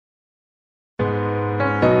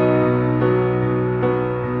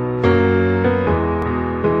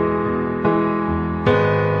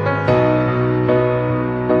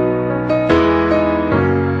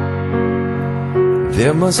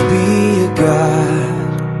there must be a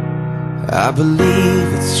God. I believe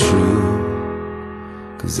it's true,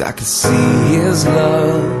 'cause I can see His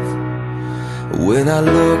love when I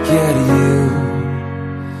look at you.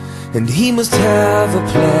 And He must have a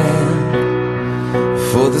plan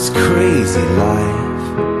for this crazy life,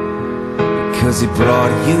 'cause He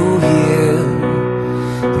brought you here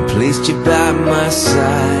and placed you by my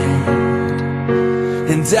side.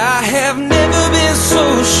 And I have never been so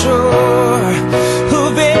sure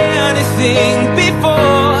of anything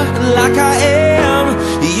before, like I am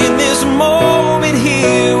in this moment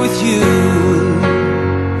here with you.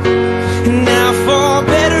 Now for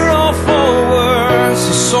better or for worse,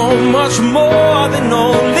 so much more than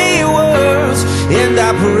only words. And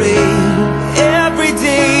I pray every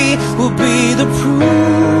day will be the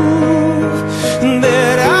proof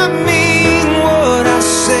that I mean what I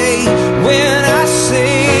say when I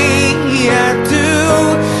say I do.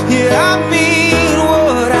 Yeah, I mean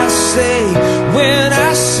what I say when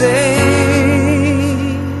I say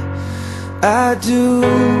I do.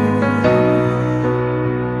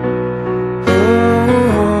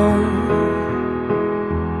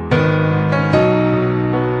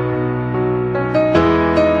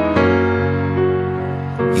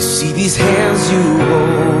 You see, these hands you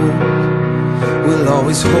hold will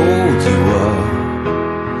always hold you up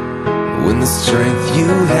when the strength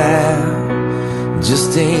you have just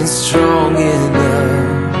ain't strong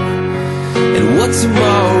enough. And what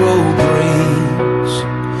tomorrow brings,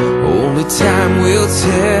 only time will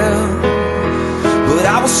tell. But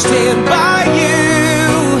I will stand by you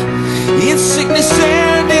in sickness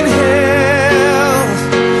and in health,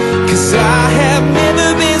 'cause I have never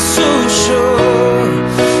been so sure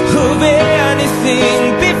of anything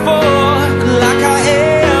before, like I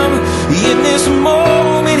am in this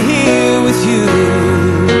moment here with you.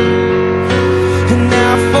 And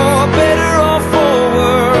now for better or for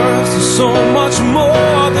worse, there's so much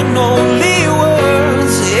more than only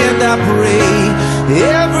words. And I pray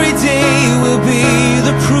every day will be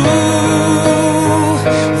the proof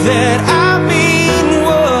that I mean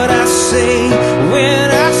what I say when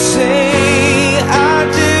I say I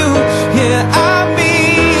do. Yeah, I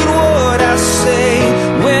mean what I say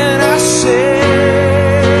when I say.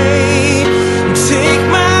 Take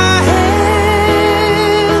my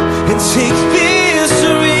hand and take this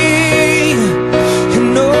ring, and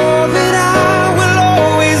know that I will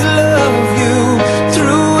always love you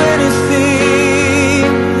through anything.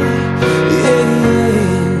 Yeah.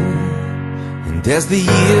 And as the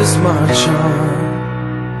years march on,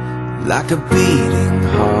 like a beating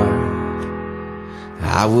heart,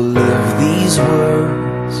 I will live these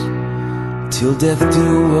words till death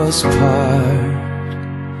do us part.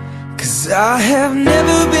 'Cause I have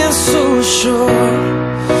never been so sure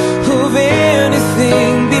of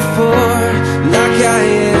anything before, like I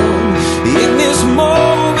am in this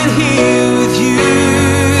moment here with you.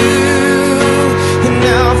 And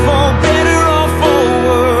now for better or for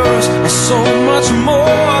worse, so much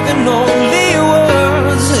more than only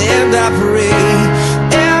words. And I pray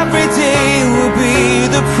every day will be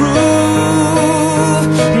the proof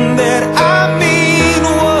that I mean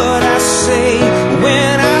what I say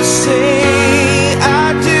when I say I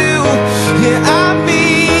do. Yeah, I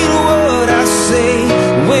mean what I say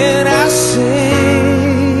when I say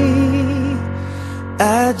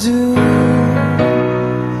I do.